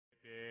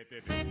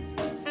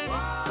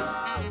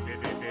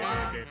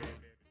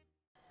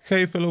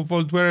Hey fellow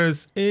Vault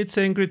Wearers, it's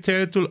Angry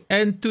Turtle,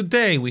 and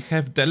today we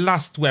have the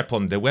last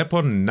weapon, the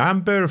weapon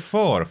number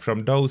 4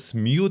 from those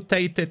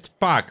mutated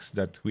packs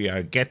that we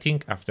are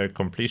getting after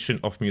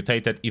completion of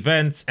mutated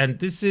events, and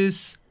this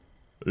is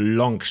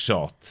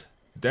Longshot.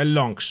 The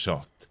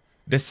Longshot.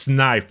 The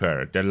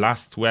Sniper, the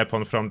last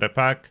weapon from the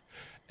pack.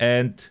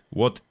 And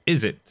what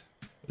is it?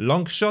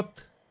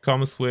 Longshot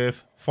comes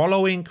with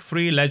following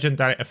 3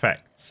 legendary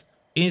effects.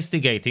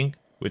 Instigating,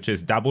 which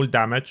is double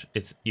damage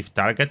if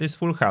target is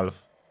full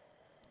health.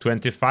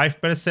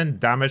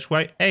 25% damage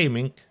while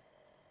aiming,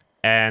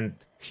 and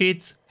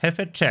hits have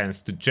a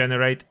chance to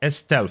generate a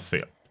stealth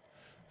field.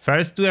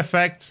 First 2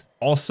 effects,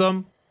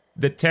 awesome.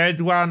 The third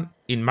one,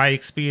 in my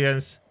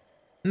experience,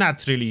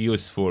 not really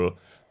useful,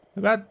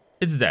 but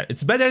it's there.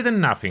 It's better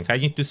than nothing, I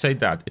need to say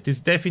that. It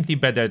is definitely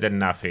better than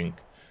nothing.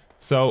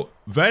 So,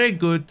 very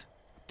good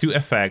 2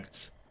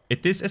 effects.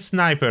 It is a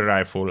sniper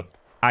rifle.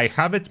 I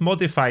have it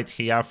modified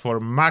here for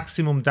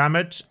maximum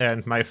damage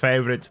and my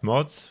favorite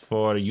mods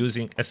for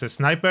using as a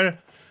sniper,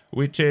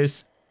 which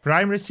is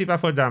prime receiver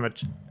for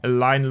damage, a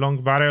line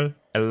long barrel,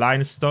 a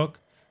line stock.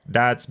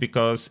 That's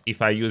because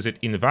if I use it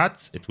in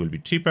VATS, it will be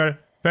cheaper.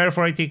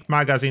 Perforating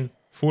magazine,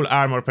 full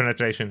armor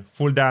penetration,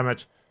 full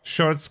damage,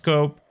 short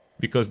scope,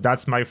 because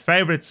that's my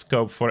favorite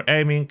scope for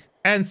aiming,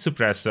 and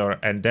suppressor.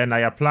 And then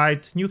I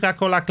applied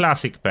Nuka-Cola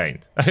Classic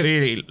paint. I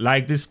really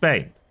like this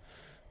paint.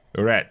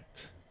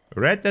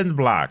 Red and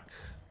black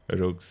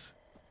looks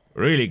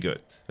really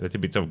good. A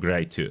little bit of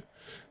gray too.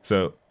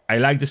 So I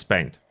like this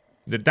paint.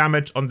 The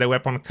damage on the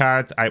weapon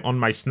card, I'm on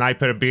my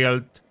sniper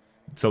build.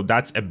 So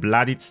that's a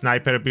bloodied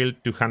sniper build,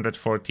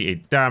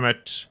 248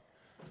 damage.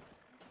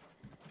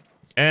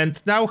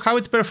 And now how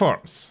it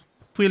performs.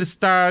 We'll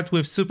start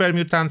with super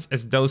mutants,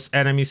 as those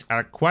enemies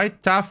are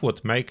quite tough,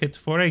 what make it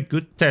for a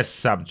good test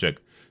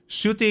subject.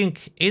 Shooting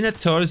in a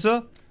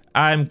torso,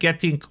 I'm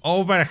getting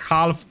over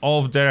half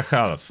of their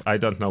health. I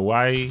don't know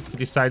why he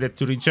decided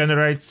to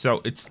regenerate,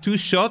 so it's 2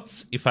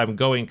 shots if I'm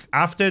going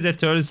after the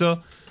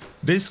torso.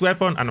 This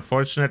weapon,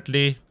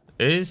 unfortunately,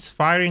 is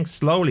firing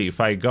slowly. If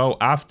I go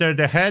after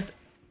the head,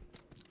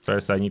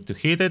 first I need to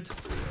hit it.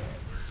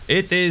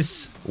 It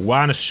is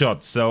 1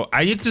 shot, so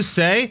I need to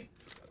say,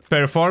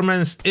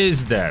 performance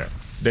is there.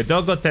 The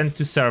doggo tend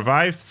to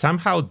survive.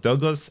 Somehow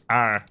doggos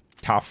are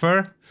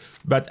tougher.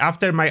 But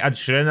after my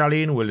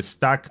adrenaline will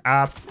stack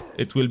up,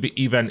 it will be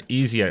even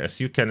easier. As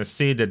you can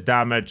see, the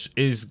damage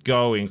is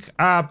going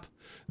up.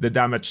 The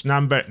damage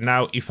number.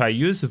 Now, if I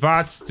use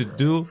VATS to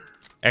do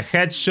a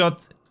headshot,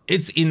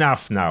 it's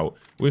enough now.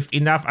 With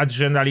enough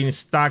adrenaline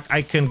stack,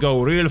 I can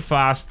go real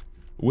fast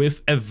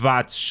with a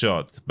VATS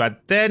shot.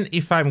 But then,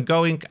 if I'm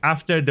going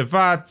after the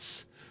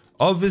VATS,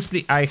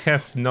 obviously I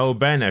have no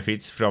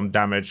benefits from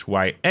damage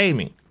while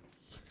aiming.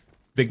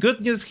 The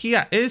good news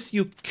here is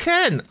you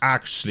can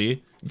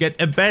actually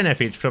get a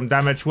benefit from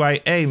damage while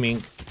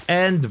aiming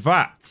and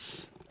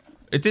VATS.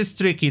 It is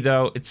tricky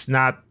though, it's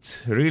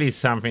not really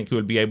something you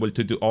will be able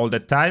to do all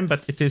the time,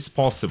 but it is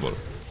possible.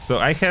 So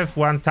I have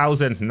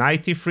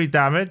 1093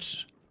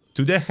 damage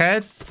to the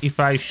head if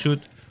I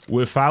shoot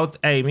without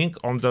aiming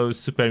on those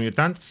super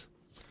mutants.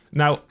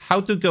 Now,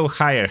 how to go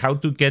higher, how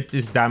to get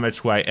this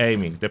damage while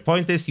aiming? The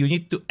point is you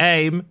need to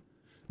aim.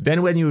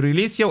 Then when you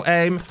release your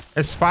aim,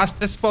 as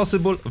fast as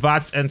possible,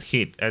 VATS and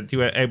hit. And you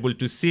were able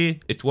to see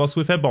it was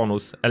with a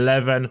bonus,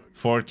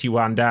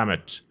 1141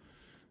 damage.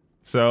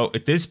 So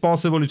it is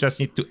possible, you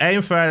just need to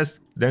aim first,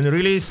 then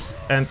release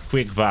and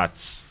quick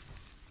VATS.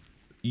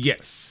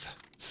 Yes,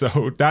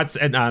 so that's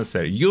an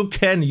answer. You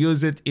can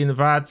use it in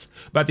VATS,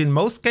 but in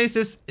most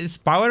cases it's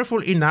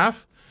powerful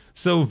enough,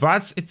 so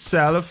VATS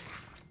itself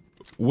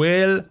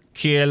will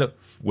kill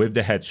with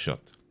the headshot.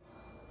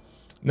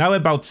 Now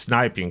about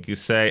sniping, you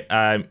say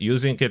I'm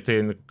using it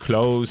in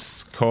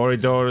close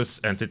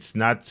corridors and it's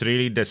not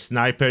really the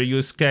sniper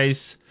use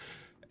case.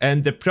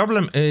 And the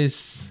problem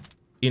is,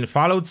 in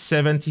Fallout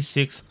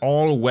 76,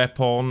 all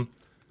weapons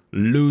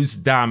lose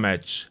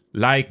damage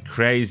like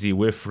crazy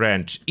with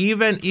range.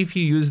 Even if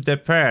you use the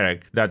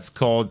perk that's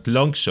called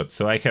Longshot.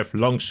 So I have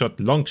Longshot.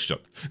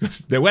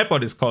 The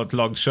weapon is called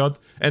Longshot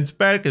and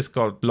perk is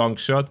called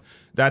Longshot,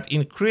 that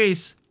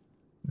increase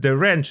the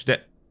range,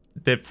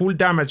 the full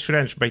damage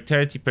range by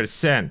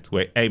 30%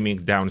 when aiming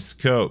down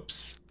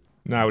scopes.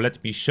 Now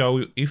let me show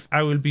you if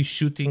I will be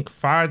shooting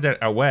farther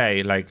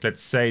away, like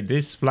let's say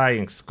this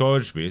flying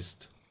Scourge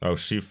Beast. Oh,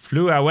 she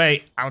flew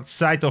away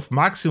outside of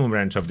maximum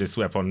range of this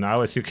weapon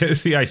now. As you can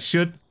see, I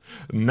shoot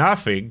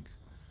nothing.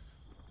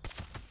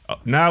 Oh,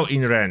 now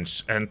in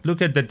range, and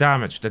look at the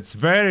damage. That's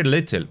very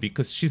little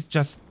because she's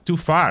just too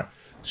far.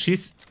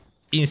 She's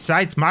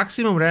inside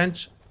maximum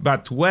range,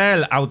 but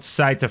well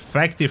outside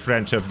effective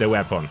range of the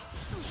weapon.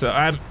 So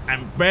I'm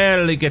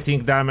barely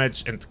getting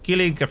damage, and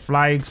killing a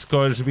flying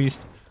Scourge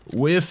Beast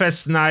with a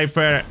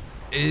sniper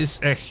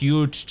is a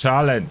huge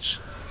challenge.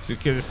 So you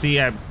can see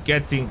I'm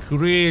getting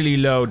really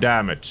low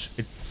damage.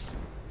 It's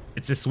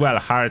as well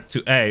hard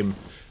to aim.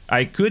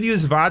 I could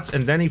use VATS,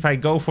 and then if I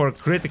go for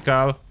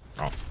critical,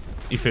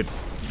 if it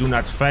do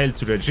not fail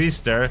to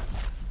register.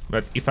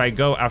 But if I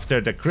go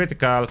after the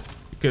critical,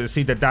 you can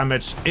see the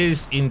damage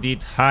is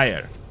indeed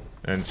higher.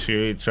 And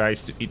she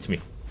tries to eat me.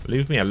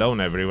 Leave me alone,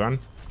 everyone.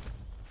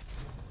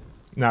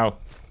 Now,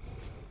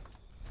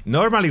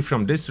 normally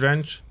from this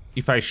range,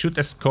 if I shoot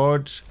a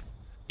Scourge,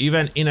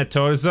 even in a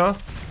torso,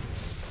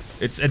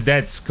 it's a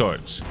dead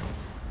Scourge.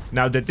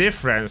 Now the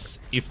difference,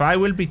 if I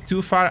will be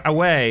too far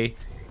away,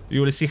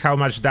 you will see how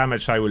much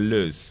damage I will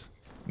lose.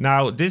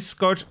 Now this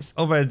Scourge is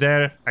over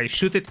there, I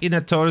shoot it in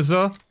a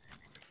torso,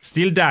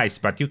 still dies,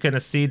 but you can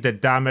see the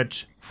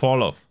damage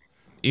fall off.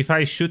 If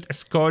I shoot a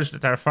Scourge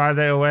that are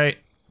farther away,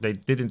 they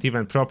didn't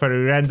even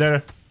properly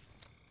render,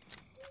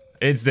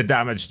 it's the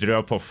damage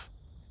drop of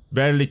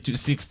barely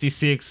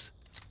 266.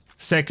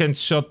 Second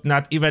shot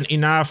not even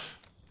enough.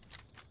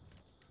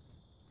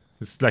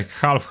 It's like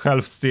half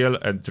health still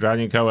and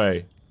running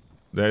away.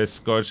 There is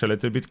Scourge a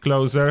little bit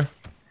closer.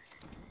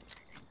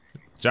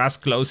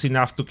 Just close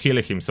enough to kill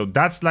him. So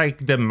that's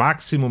like the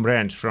maximum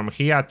range from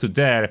here to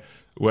there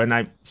when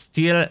I'm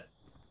still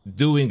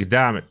doing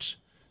damage.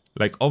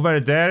 Like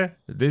over there,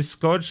 this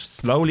Scourge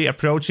slowly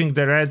approaching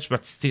the range,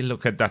 but still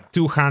look at that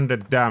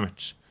 200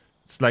 damage.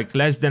 It's like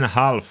less than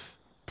half.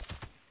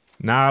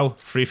 Now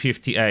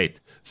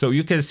 358. So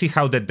you can see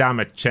how the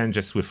damage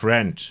changes with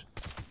range.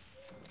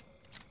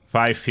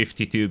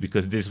 552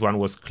 because this one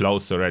was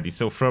close already.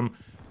 So from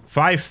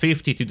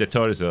 550 to the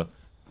torso,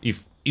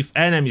 if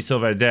enemies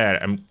over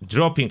there, I'm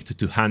dropping to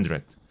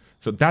 200.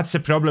 So that's the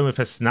problem with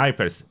a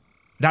snipers.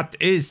 That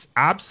is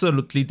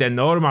absolutely the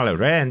normal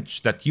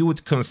range that you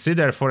would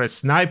consider for a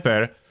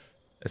sniper,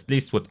 at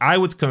least what I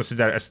would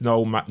consider as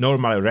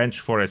normal range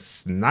for a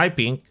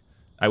sniping.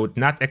 I would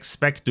not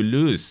expect to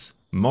lose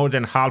more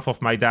than half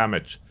of my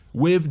damage.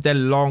 With the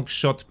long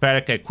shot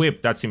perk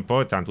equipped, that's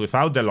important.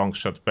 Without the long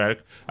shot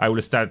perk, I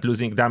will start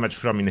losing damage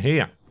from in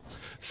here.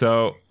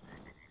 So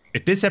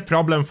it is a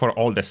problem for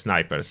all the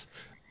snipers.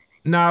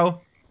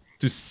 Now,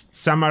 to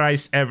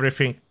summarize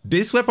everything,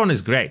 this weapon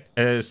is great,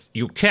 as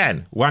you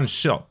can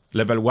one-shot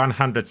level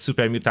 100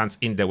 super mutants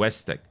in the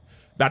Westec.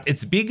 But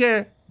its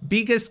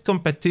biggest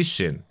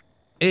competition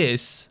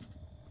is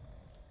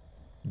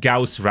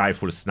Gauss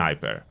Rifle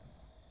Sniper.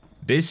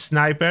 This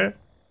sniper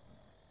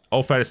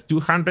offers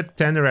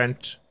 210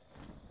 range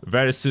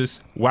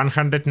versus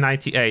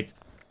 198.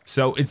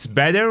 So it's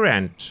better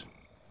range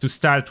to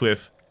start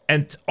with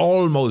and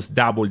almost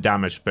double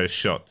damage per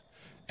shot.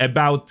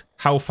 About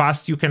how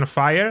fast you can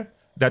fire,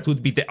 that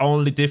would be the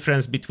only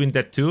difference between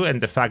the two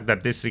and the fact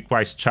that this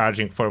requires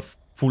charging for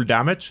full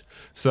damage.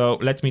 So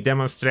let me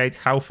demonstrate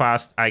how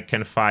fast I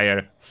can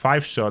fire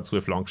 5 shots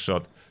with long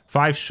shot,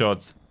 5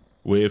 shots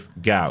with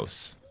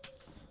Gauss.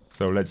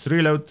 So let's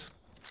reload.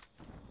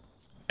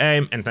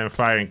 Aim, and I'm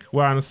firing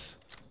once,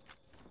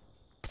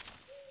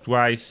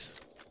 twice,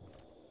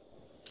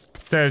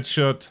 third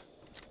shot,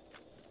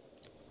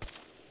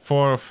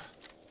 fourth,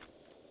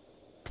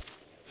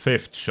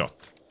 fifth shot.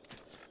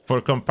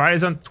 For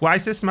comparison,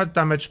 twice as much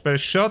damage per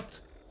shot,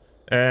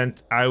 and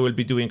I will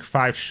be doing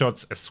 5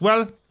 shots as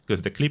well,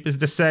 because the clip is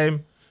the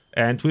same,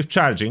 and with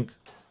charging.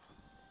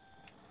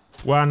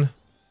 1,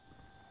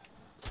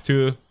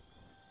 2,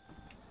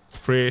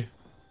 3,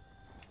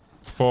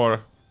 4,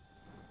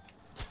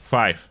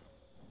 5.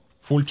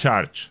 Full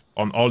charge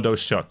on all those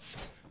shots.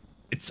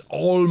 It's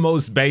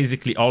almost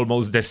basically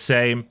almost the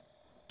same,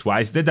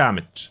 twice the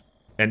damage.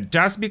 And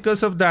just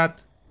because of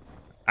that,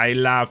 I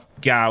love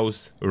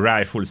Gauss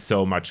rifle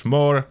so much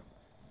more.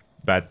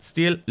 But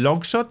still,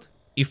 long shot,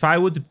 if I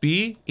would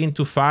be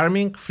into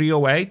farming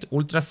 308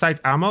 ultra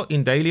sight ammo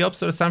in daily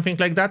ops or something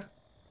like that,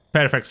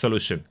 perfect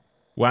solution.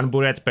 1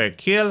 bullet per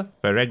kill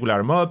per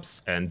regular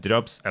mobs and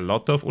drops a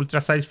lot of ultra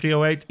sight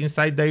 308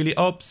 inside daily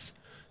ops,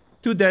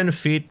 to then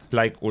fit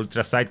like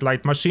ultra sight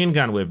light machine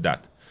gun with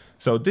that.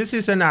 So this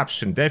is an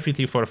option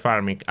definitely for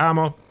farming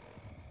ammo.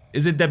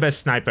 Is it the best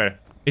sniper?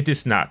 It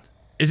is not.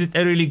 Is it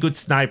a really good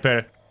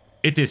sniper?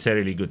 It is a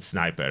really good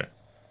sniper.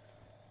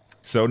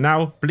 So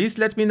now please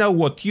let me know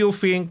what you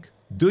think.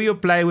 Do you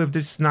play with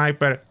this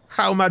sniper?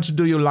 How much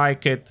do you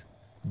like it?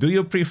 Do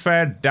you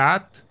prefer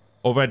that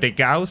over the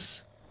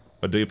Gauss?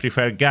 Or do you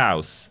prefer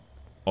Gauss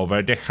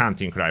over the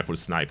hunting rifle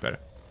sniper?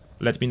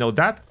 Let me know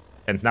that.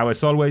 And now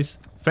as always,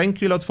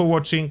 thank you a lot for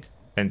watching,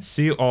 and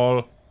see you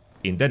all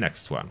in the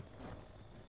next one.